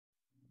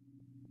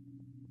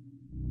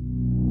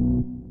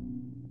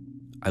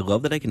I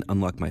love that I can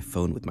unlock my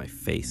phone with my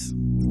face,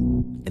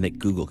 and that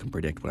Google can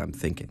predict what I'm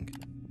thinking,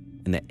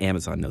 and that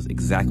Amazon knows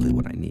exactly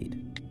what I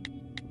need.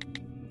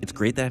 It's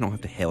great that I don't have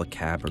to hail a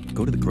cab or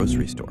go to the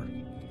grocery store.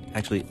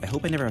 Actually, I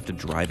hope I never have to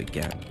drive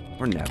again,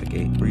 or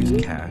navigate, or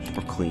use cash,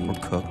 or clean, or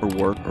cook, or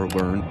work, or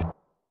learn.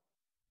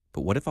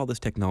 But what if all this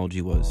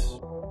technology was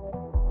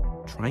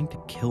trying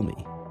to kill me?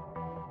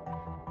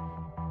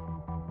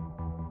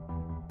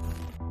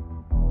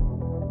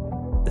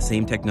 The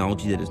same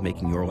technology that is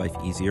making your life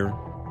easier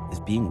is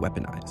being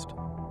weaponized.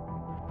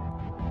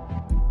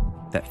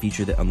 That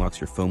feature that unlocks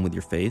your phone with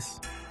your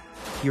face,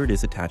 here it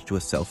is attached to a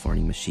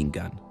self-learning machine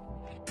gun.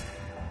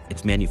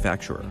 Its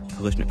manufacturer,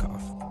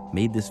 Kalashnikov,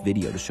 made this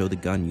video to show the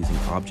gun using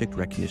object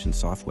recognition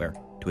software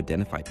to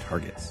identify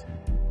targets.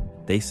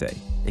 They say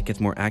it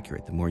gets more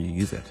accurate the more you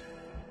use it.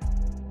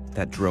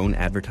 That drone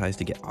advertised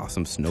to get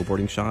awesome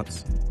snowboarding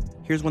shots?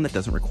 Here's one that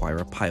doesn't require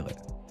a pilot.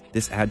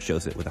 This ad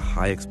shows it with a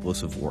high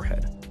explosive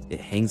warhead. It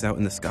hangs out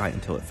in the sky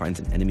until it finds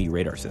an enemy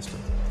radar system,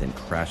 then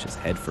crashes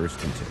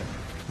headfirst into it.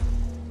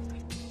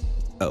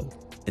 Oh,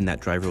 and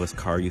that driverless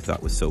car you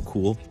thought was so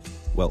cool?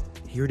 Well,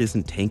 here it is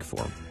in tank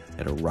form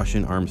at a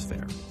Russian arms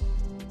fair.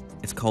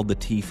 It's called the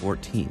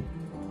T-14.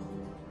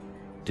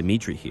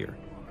 Dmitry here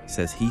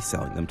says he's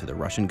selling them to the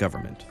Russian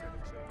government.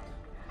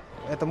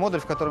 Это модуль,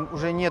 в котором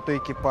уже нету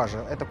экипажа.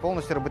 Это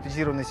полностью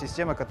роботизированная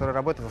система, которая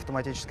работает в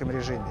автоматическом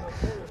режиме.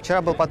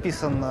 Вчера был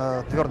подписан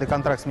твердый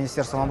контракт с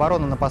Министерством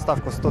обороны на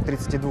поставку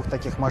 132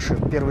 таких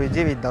машин. Первые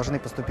 9 должны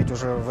поступить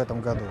уже в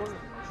этом году.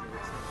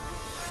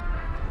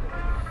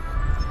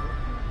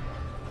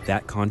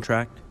 That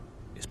contract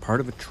is part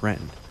of a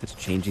trend that's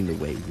changing the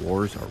way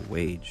wars are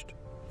waged.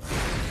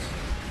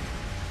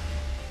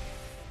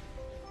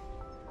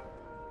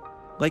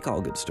 Like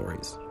all good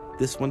stories,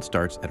 this one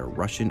starts at a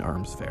Russian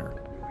arms fair.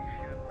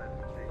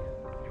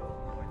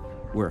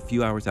 We're a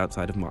few hours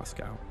outside of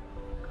Moscow.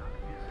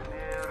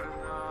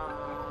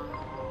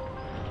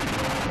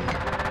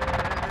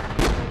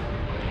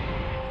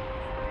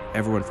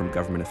 Everyone from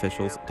government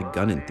officials to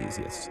gun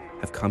enthusiasts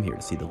have come here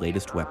to see the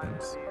latest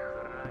weapons.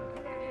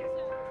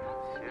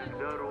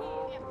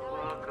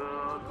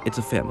 It's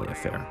a family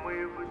affair.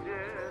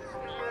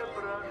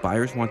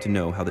 Buyers want to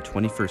know how the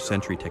 21st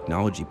century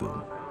technology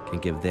boom can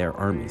give their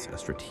armies a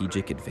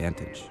strategic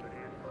advantage.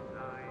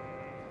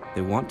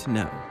 They want to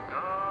know,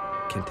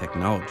 can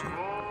technology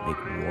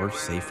make war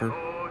safer?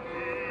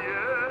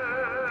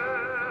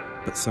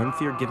 But some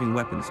fear giving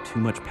weapons too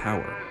much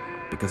power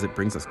because it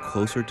brings us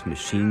closer to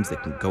machines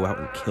that can go out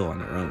and kill on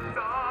their own.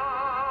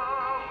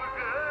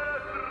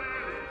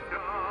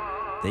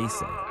 They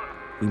say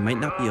we might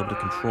not be able to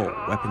control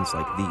weapons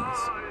like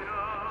these.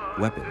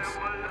 Weapons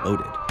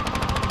loaded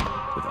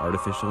with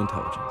artificial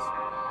intelligence.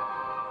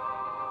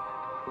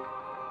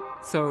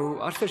 So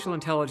artificial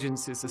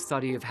intelligence is the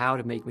study of how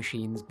to make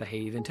machines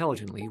behave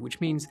intelligently, which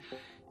means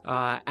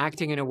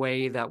acting in a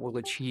way that will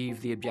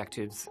achieve the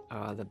objectives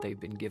that they've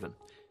been given.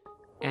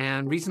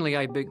 And recently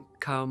I've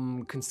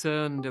become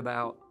concerned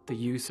about the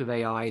use of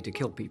AI to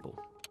kill people.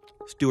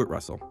 Stuart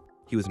Russell,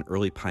 he was an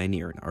early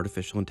pioneer in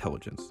artificial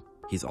intelligence.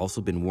 He's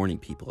also been warning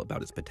people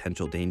about its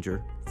potential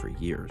danger for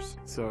years.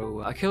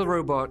 So a killer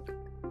robot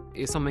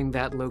is something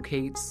that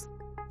locates,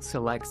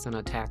 selects, and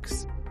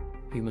attacks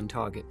human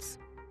targets.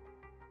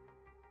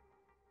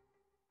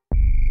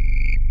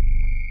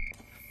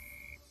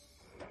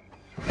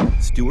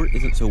 Stuart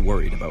isn't so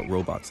worried about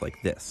robots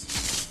like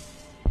this.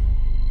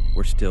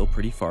 We're still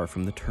pretty far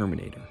from the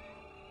Terminator.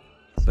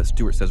 But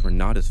Stuart says we're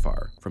not as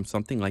far from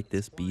something like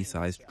this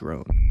bee-sized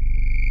drone.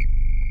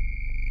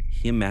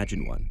 He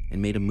imagined one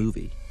and made a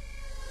movie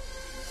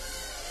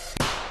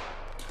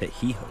that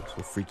he hopes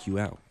will freak you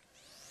out.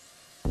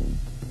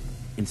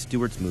 In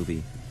Stuart's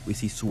movie, we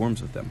see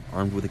swarms of them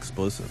armed with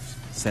explosives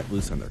set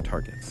loose on their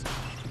targets.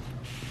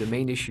 The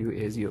main issue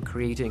is you're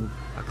creating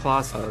a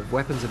class of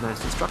weapons of mass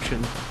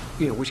destruction,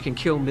 which can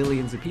kill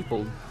millions of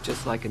people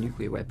just like a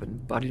nuclear weapon.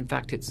 But in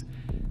fact, it's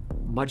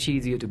much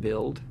easier to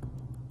build,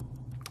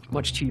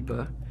 much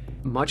cheaper,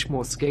 much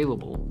more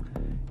scalable,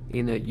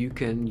 in that you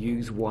can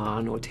use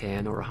 1 or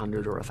 10 or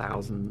 100 or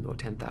 1,000 or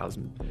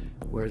 10,000.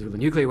 Whereas with a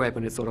nuclear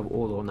weapon, it's sort of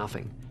all or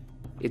nothing.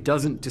 It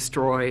doesn't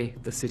destroy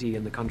the city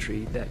and the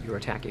country that you're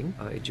attacking.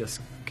 It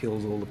just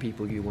kills all the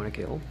people you want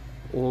to kill.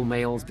 All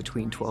males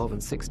between 12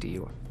 and 60,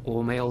 or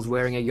all males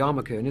wearing a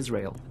yarmulke in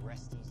Israel.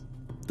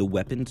 The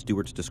weapon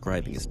Stuart's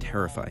describing is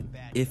terrifying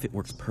if it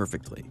works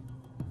perfectly.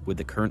 With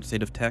the current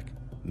state of tech,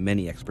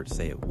 many experts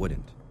say it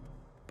wouldn't.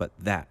 But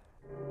that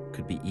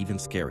could be even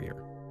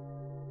scarier.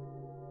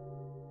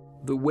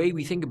 The way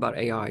we think about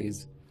AI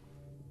is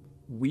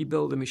we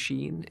build a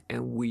machine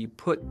and we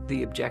put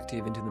the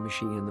objective into the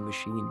machine and the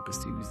machine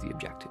pursues the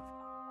objective.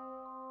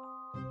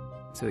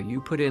 So you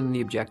put in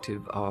the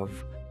objective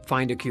of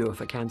find a cure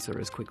for cancer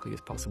as quickly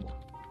as possible.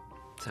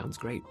 Sounds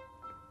great,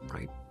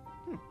 right?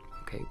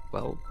 Okay,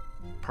 well,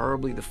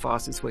 probably the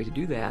fastest way to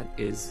do that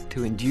is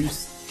to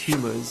induce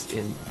tumors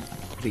in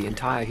the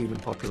entire human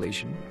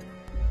population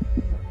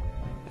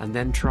and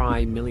then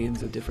try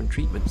millions of different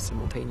treatments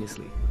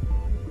simultaneously.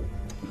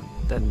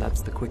 then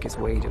that's the quickest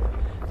way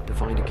to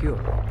find a cure.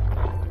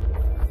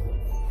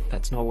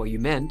 That's not what you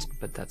meant,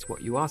 but that's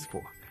what you asked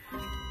for.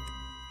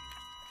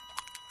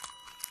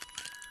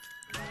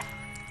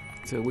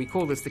 So we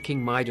call this the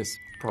King Midas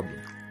problem.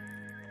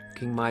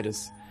 King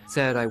Midas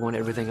said, I want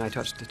everything I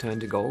touch to turn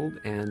to gold,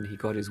 and he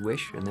got his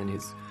wish, and then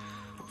his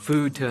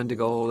food turned to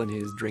gold, and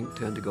his drink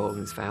turned to gold,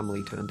 and his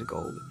family turned to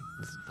gold,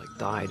 and like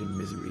died in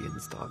misery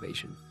and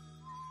starvation.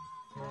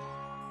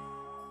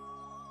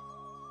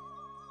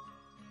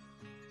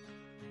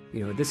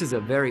 You know, this is a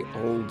very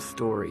old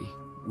story.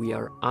 We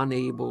are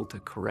unable to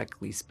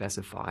correctly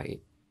specify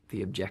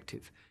the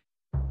objective.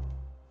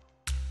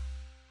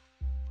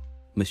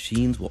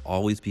 Machines will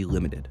always be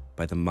limited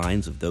by the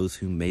minds of those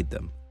who made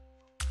them.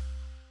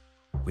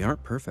 We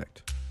aren't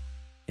perfect,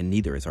 and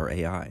neither is our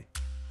AI.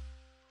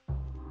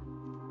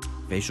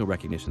 Facial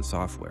recognition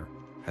software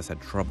has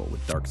had trouble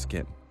with dark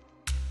skin.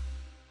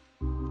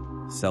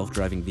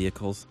 Self-driving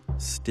vehicles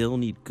still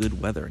need good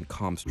weather and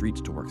calm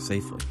streets to work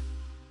safely.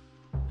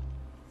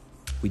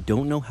 We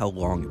don't know how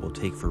long it will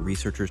take for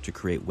researchers to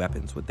create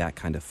weapons with that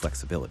kind of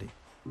flexibility.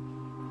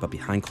 But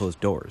behind closed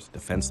doors,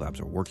 defense labs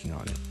are working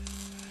on it,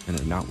 and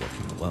they're not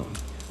working alone.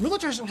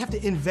 Militaries don't have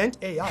to invent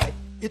AI.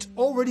 It's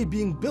already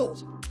being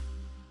built.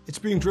 It's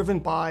being driven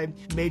by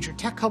major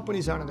tech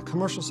companies out in the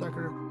commercial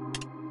sector.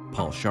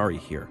 Paul Shari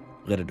here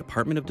led a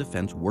Department of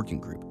Defense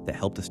working group that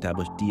helped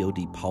establish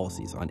DoD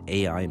policies on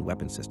AI and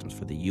weapon systems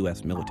for the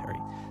U.S. military.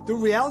 The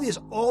reality is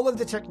all of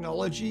the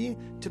technology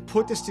to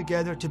put this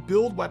together, to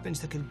build weapons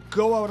that can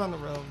go out on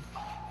their own,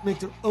 make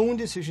their own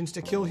decisions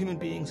to kill human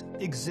beings,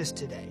 exists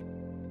today.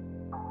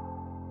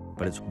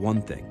 But it's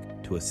one thing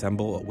to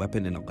assemble a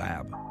weapon in a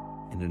lab,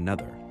 and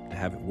another to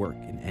have it work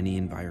in any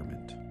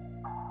environment.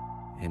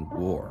 And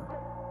war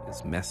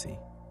is messy.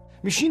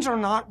 Machines are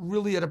not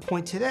really at a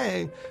point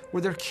today where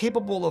they're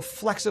capable of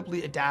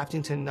flexibly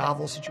adapting to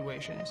novel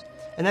situations,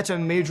 and that's a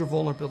major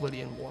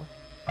vulnerability in war.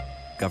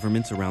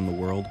 Governments around the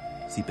world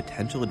see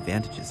potential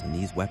advantages in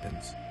these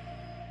weapons.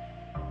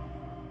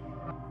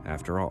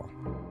 After all,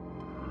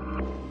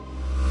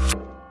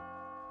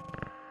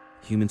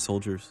 human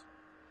soldiers,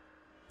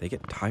 they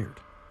get tired,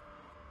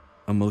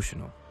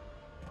 emotional,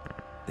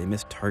 they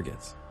miss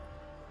targets.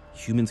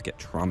 Humans get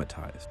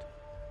traumatized.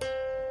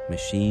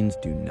 Machines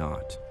do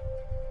not.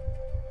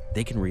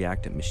 They can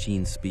react at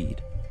machine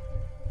speed.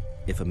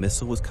 If a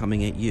missile was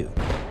coming at you,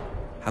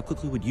 how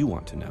quickly would you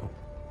want to know?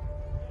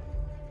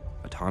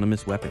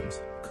 Autonomous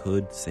weapons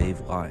could save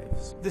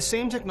lives. The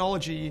same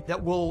technology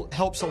that will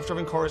help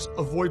self-driving cars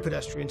avoid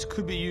pedestrians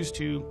could be used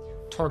to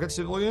target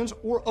civilians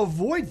or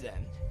avoid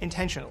them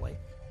intentionally.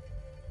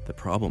 The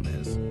problem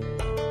is,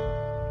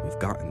 we've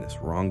gotten this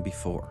wrong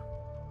before.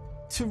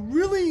 To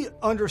really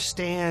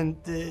understand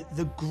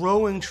the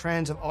growing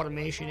trends of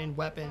automation in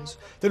weapons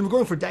that have been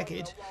growing for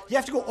decades, you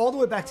have to go all the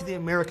way back to the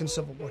American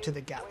Civil War, to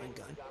the Gatling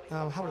gun.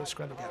 How would I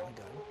describe a Gatling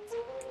gun?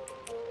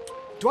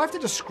 Do I have to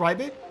describe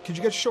it? Could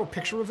you guys show a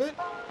picture of it?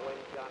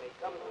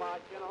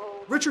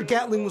 Richard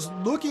Gatling was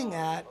looking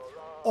at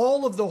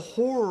all of the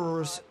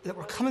horrors that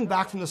were coming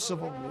back from the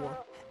Civil War,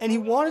 and he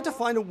wanted to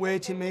find a way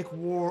to make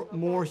war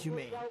more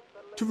humane,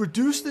 to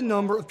reduce the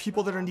number of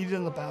people that are needed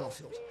on the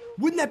battlefield.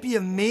 Wouldn't that be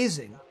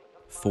amazing?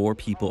 4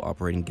 people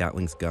operating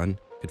Gatling's gun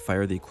could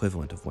fire the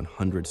equivalent of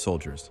 100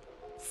 soldiers.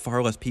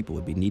 Far less people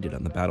would be needed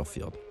on the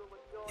battlefield.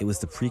 It was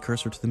the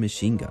precursor to the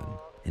machine gun,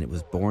 and it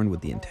was born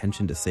with the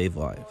intention to save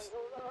lives.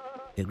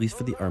 At least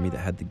for the army that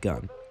had the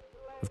gun.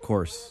 Of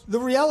course, the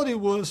reality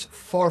was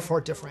far,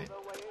 far different.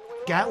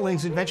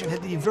 Gatling's invention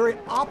had the very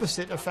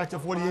opposite effect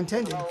of what he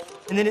intended,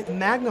 and then it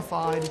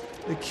magnified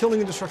the killing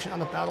and destruction on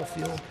the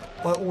battlefield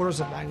by orders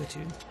of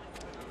magnitude.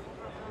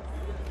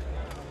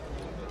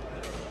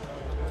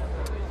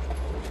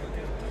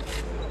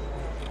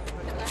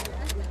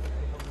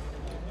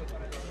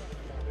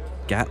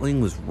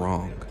 Gatling was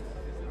wrong.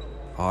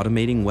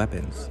 Automating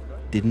weapons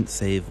didn't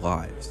save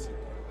lives.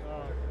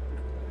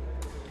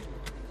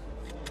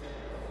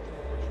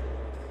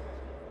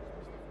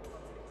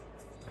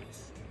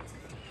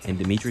 And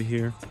Dmitri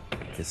here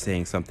is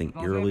saying something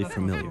eerily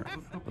familiar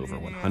over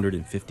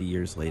 150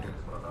 years later.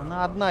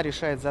 Она одна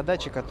решает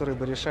задачи, которые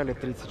бы решали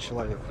 30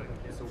 человек.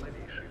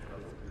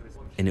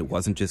 And it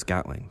wasn't just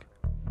Gatling.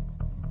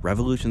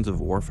 Revolutions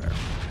of warfare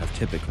have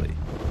typically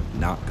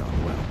not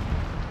gone well.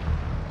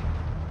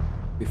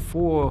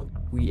 Before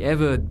we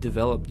ever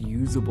developed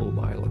usable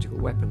biological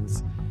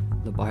weapons,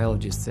 the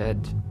biologist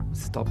said,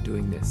 stop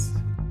doing this.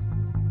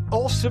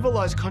 All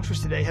civilized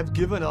countries today have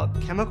given up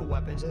chemical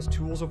weapons as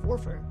tools of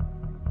warfare.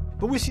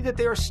 But we see that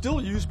they are still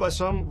used by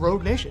some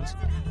rogue nations.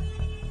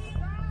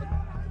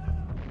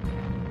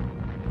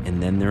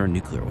 And then there are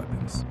nuclear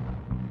weapons.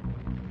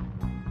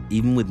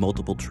 Even with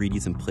multiple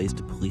treaties in place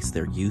to police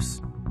their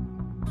use,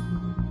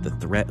 the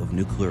threat of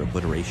nuclear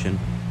obliteration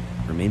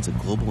remains a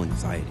global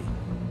anxiety.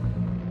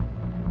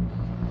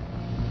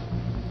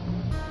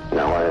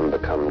 Now I am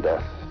become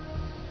death,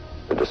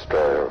 the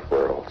destroyer of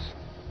worlds.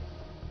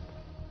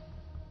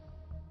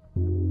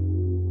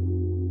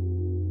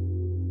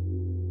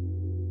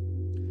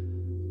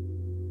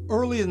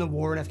 Early early in the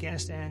war in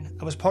Afghanistan,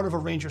 I was part of a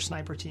Ranger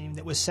sniper team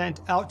that was sent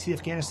out to the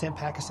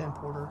Afghanistan-Pakistan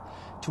border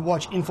to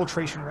watch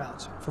infiltration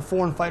routes for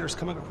foreign fighters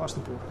coming across the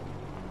border.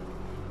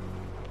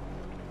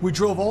 We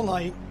drove all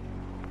night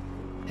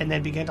and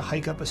then began to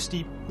hike up a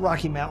steep,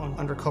 rocky mountain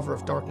under cover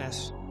of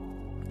darkness.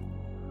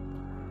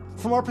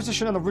 From our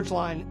position on the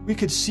ridgeline, we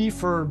could see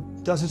for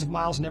dozens of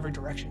miles in every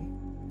direction.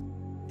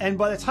 And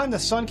by the time the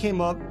sun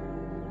came up,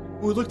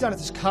 we looked down at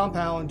this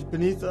compound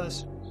beneath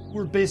us. We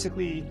were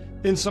basically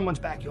in someone's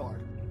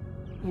backyard.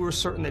 We were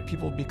certain that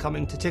people would be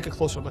coming to take a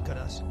closer look at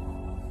us.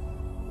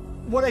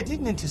 What I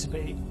didn't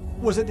anticipate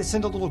was that they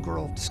sent a little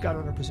girl to scout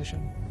out our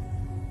position.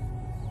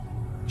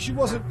 She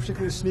wasn't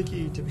particularly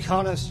sneaky, to be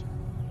honest.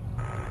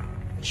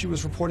 She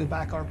was reporting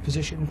back our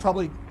position,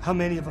 probably how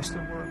many of us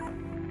there were.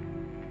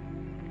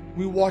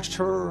 We watched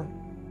her,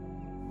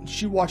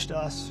 she watched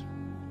us,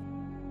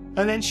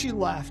 and then she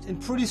left,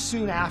 and pretty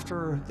soon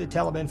after, the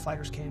Taliban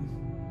fighters came.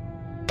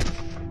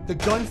 The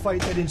gunfight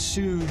that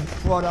ensued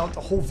brought out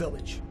the whole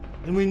village,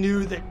 and we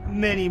knew that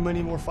many,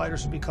 many more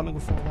fighters would be coming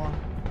before long.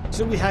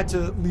 So we had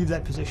to leave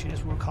that position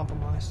as we were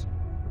compromised.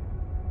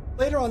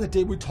 Later on the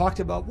day, we talked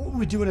about what would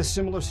we do in a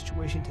similar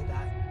situation to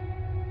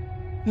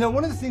that. Now,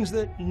 one of the things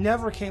that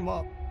never came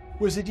up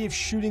was the idea of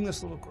shooting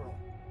this little girl.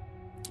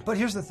 But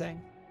here's the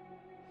thing.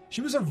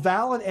 She was a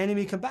valid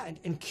enemy combatant,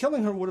 and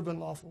killing her would have been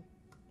lawful.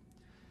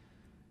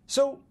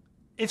 So,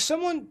 if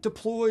someone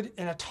deployed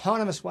an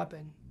autonomous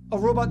weapon, a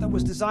robot that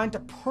was designed to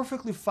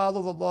perfectly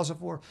follow the laws of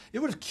war, it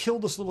would have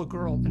killed this little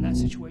girl in that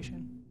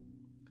situation.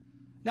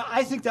 Now,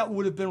 I think that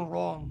would have been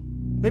wrong.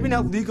 Maybe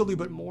not legally,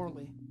 but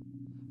morally.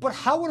 But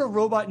how would a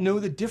robot know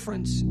the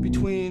difference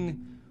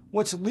between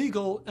what's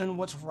legal and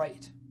what's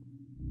right?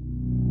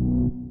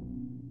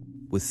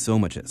 With so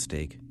much at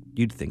stake,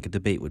 you'd think a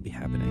debate would be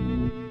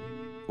happening.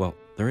 Well,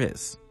 there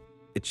is.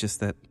 It's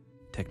just that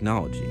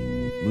technology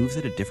moves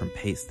at a different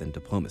pace than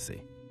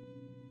diplomacy.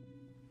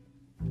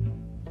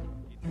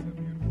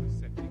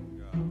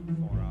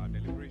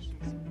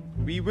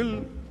 We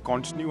will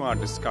continue our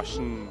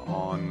discussion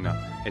on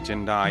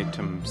agenda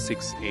item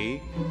 6A,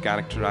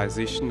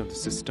 characterization of the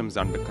systems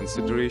under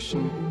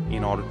consideration,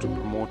 in order to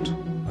promote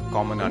a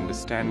common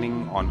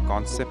understanding on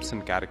concepts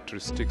and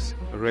characteristics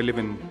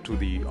relevant to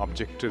the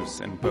objectives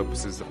and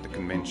purposes of the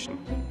convention.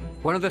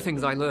 One of the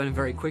things I learned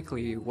very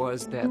quickly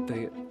was that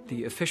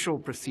the official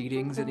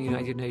proceedings in the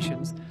United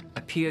Nations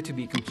appear to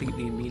be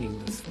completely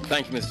meaningless.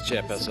 Thank you, Mr.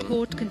 Chairperson.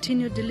 Support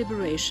continued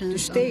deliberations. To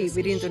stay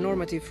within the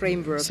normative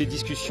framework. Ces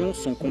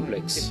discussions sont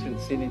complexes.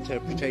 In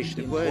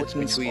interpretation, the words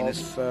between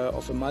us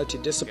of a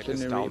multidisciplinary get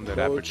us down the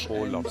rabbit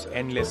hole of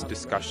endless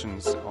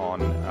discussions on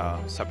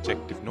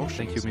subjective notions.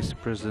 Thank you, Mr.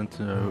 President.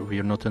 We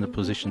are not in a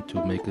position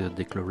to make a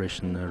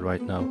declaration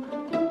right now.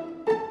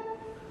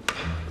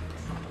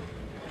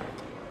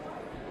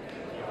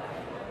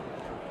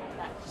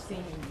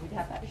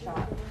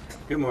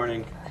 Good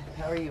morning.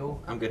 How are you?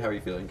 I'm good. How are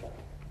you feeling?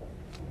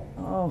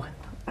 Oh,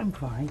 I'm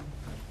fine.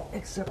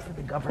 Except for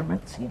the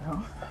government, you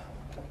know.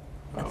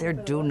 But their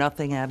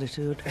do-nothing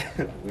attitude.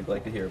 We'd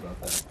like to hear about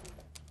that.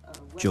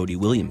 Jody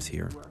Williams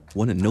here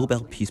won a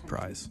Nobel Peace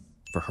Prize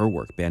for her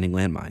work banning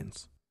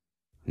landmines.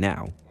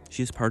 Now,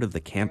 she is part of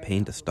the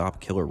campaign to stop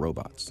killer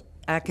robots.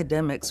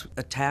 Academics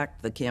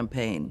attacked the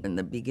campaign in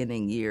the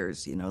beginning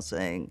years, you know,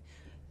 saying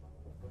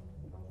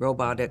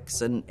robotics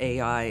and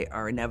AI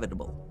are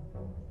inevitable.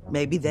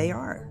 Maybe they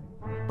are,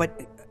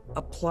 but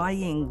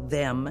applying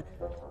them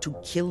to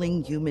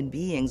killing human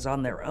beings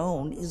on their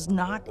own is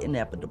not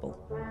inevitable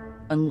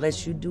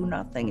unless you do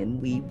nothing,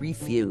 and we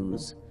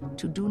refuse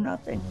to do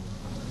nothing.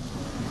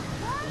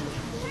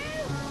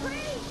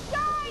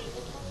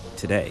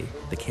 Today,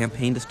 the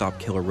campaign to stop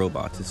killer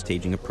robots is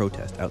staging a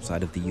protest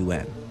outside of the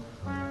UN.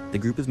 The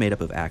group is made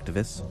up of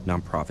activists,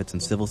 nonprofits,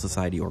 and civil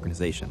society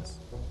organizations.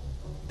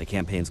 The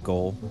campaign's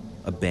goal?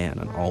 A ban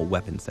on all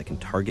weapons that can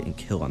target and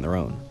kill on their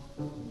own.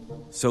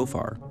 So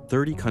far,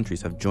 30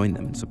 countries have joined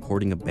them in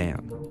supporting a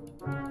ban,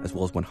 as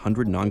well as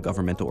 100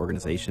 non-governmental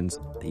organizations,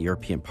 the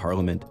European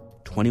Parliament,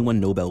 21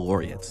 Nobel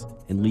laureates,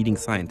 and leading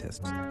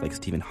scientists like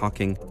Stephen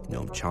Hawking,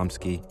 Noam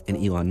Chomsky, and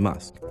Elon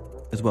Musk,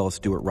 as well as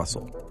Stuart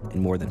Russell, and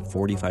more than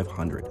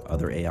 4,500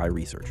 other AI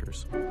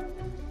researchers.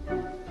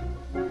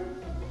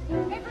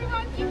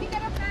 Everyone, keep it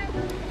up now.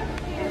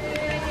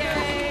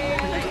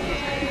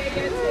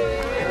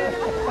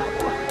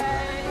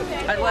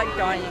 I like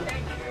dying.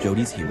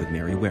 Jody's here with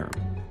Mary Wareham.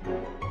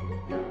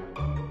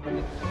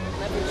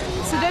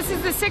 So this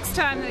is the sixth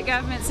time that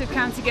governments have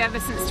come together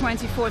since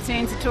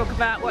 2014 to talk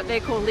about what they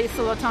call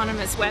lethal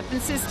autonomous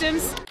weapon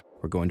systems.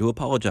 We're going to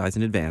apologize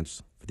in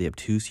advance for the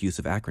obtuse use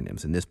of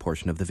acronyms in this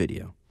portion of the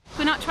video.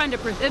 We're not trying to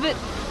prohibit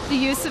the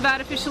use of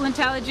artificial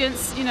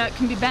intelligence. You know, it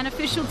can be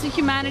beneficial to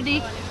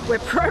humanity. We're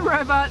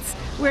pro-robots.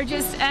 We're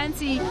just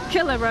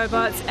anti-killer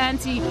robots,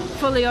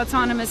 anti-fully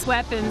autonomous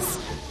weapons.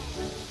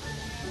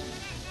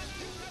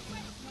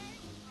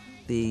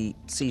 The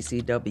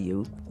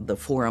CCW, the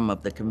Forum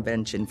of the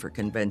Convention for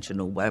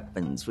Conventional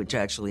Weapons, which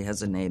actually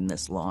has a name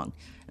this long,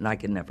 and I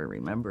can never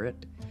remember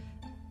it,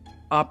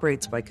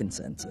 operates by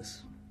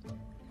consensus.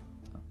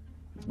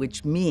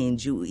 which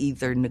means you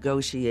either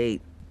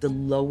negotiate the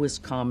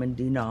lowest common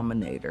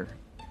denominator,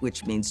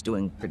 which means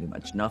doing pretty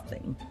much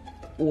nothing,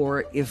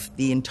 or if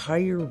the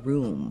entire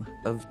room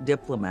of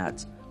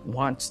diplomats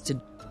wants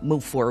to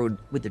move forward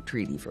with a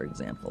treaty, for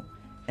example,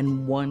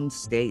 and one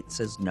state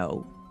says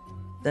no,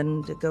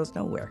 then it goes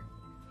nowhere.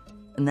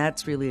 And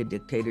that's really a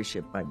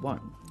dictatorship by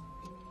one.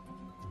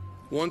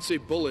 Once a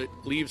bullet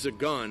leaves a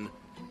gun,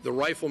 the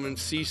rifleman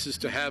ceases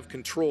to have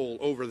control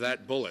over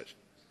that bullet.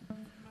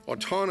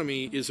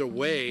 Autonomy is a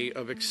way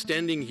of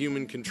extending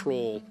human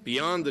control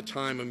beyond the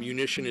time a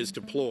munition is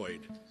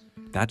deployed.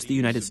 That's the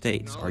United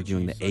States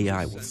arguing that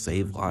AI will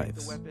save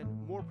lives.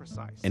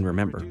 And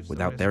remember,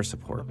 without their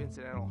support,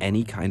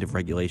 any kind of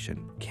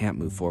regulation can't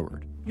move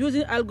forward.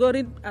 Using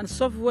algorithms and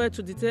software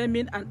to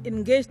determine and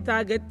engage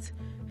targets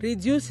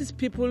reduces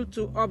people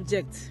to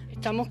objects.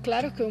 Estamos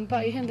claros que un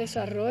país en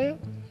desarrollo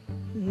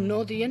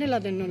no tiene la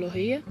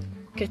tecnología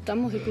que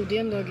estamos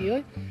discutiendo aquí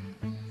hoy.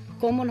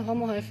 ¿Cómo nos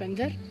vamos a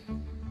defender?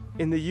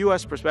 In the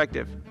U.S.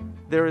 perspective,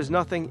 there is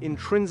nothing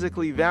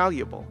intrinsically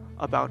valuable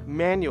about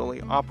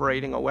manually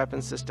operating a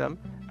weapon system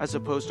as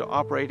opposed to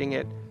operating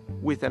it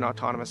with an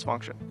autonomous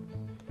function.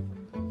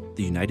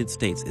 The United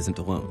States isn't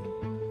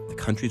alone. The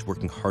countries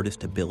working hardest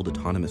to build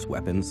autonomous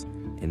weapons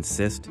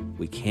insist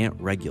we can't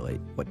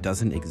regulate what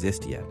doesn't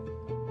exist yet.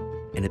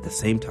 And at the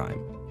same time,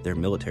 their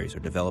militaries are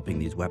developing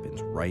these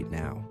weapons right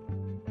now.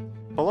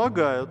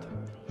 Полагают,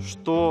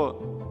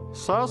 что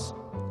САС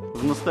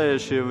в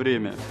настоящее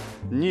время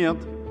нет,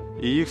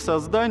 и их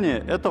создание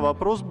 – это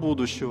вопрос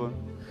будущего.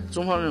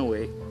 中方认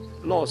为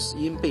 ，LAWS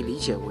应被理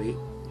解为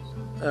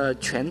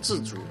全自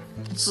主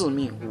致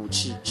命武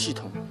器系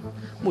统，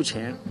目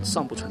前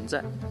尚不存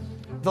在。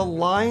 The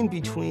line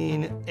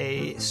between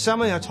a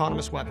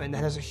semi-autonomous weapon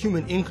that has a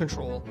human in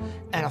control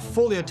and a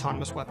fully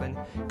autonomous weapon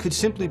could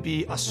simply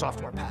be a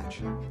software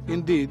patch.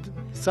 Indeed,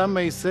 some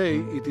may say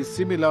it is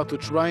similar to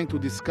trying to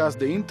discuss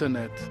the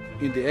internet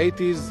in the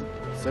 80s,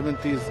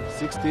 70s,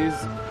 60s.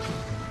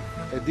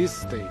 At this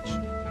stage,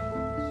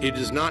 it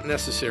is not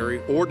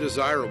necessary or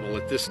desirable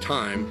at this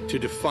time to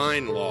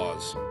define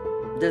laws.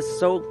 This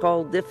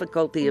so-called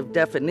difficulty of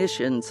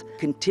definitions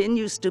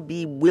continues to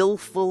be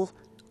willful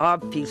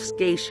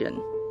obfuscation.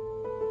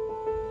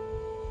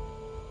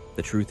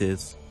 The truth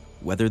is,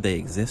 whether they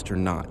exist or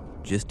not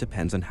just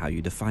depends on how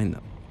you define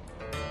them.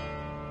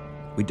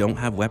 We don't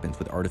have weapons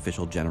with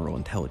artificial general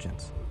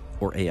intelligence,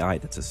 or AI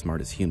that's as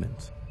smart as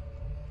humans.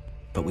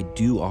 But we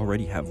do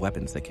already have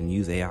weapons that can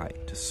use AI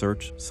to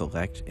search,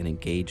 select, and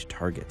engage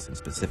targets in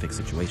specific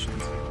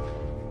situations.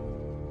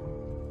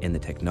 And the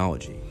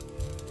technology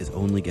is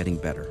only getting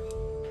better.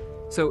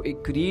 So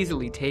it could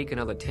easily take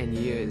another 10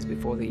 years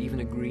before they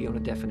even agree on a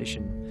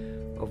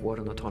definition of what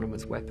an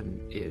autonomous weapon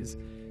is.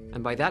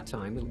 And by that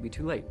time, it'll be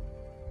too late.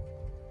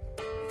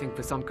 I think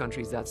for some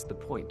countries, that's the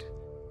point.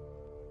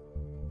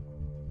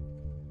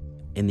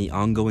 In the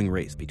ongoing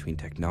race between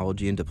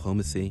technology and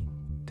diplomacy,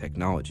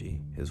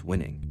 technology is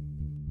winning.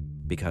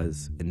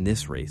 Because in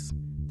this race,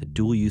 the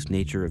dual-use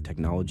nature of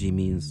technology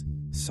means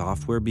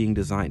software being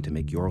designed to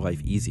make your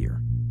life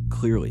easier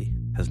clearly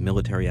has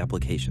military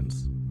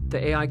applications.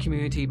 The AI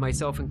community,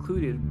 myself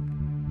included,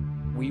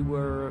 we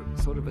were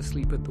sort of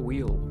asleep at the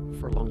wheel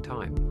for a long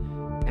time.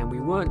 And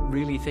we weren't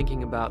really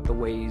thinking about the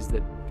ways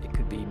that it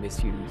could be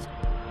misused.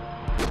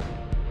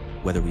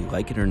 Whether we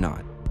like it or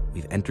not,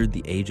 we've entered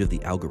the age of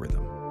the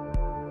algorithm,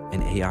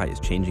 and AI is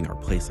changing our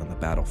place on the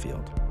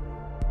battlefield.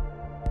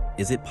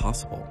 Is it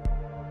possible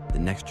the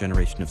next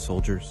generation of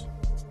soldiers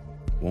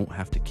won't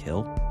have to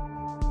kill?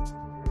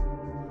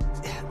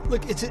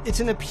 Look,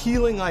 it's an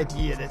appealing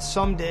idea that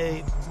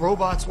someday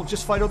robots will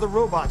just fight other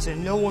robots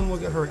and no one will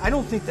get hurt. I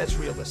don't think that's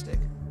realistic.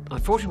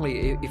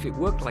 Unfortunately, if it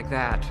worked like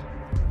that,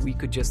 we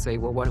could just say,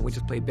 well, why don't we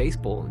just play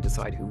baseball and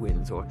decide who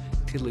wins, or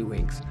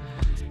tiddlywinks.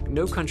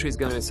 No country is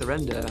going to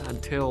surrender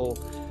until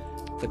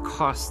the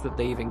costs that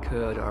they've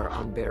incurred are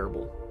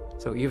unbearable.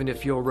 So even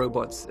if your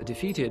robots are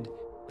defeated,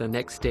 the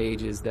next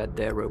stage is that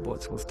their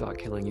robots will start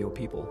killing your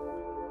people.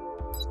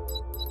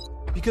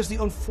 Because the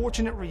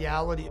unfortunate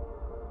reality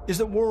is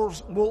that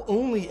wars will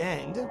only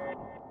end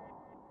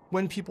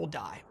when people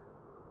die.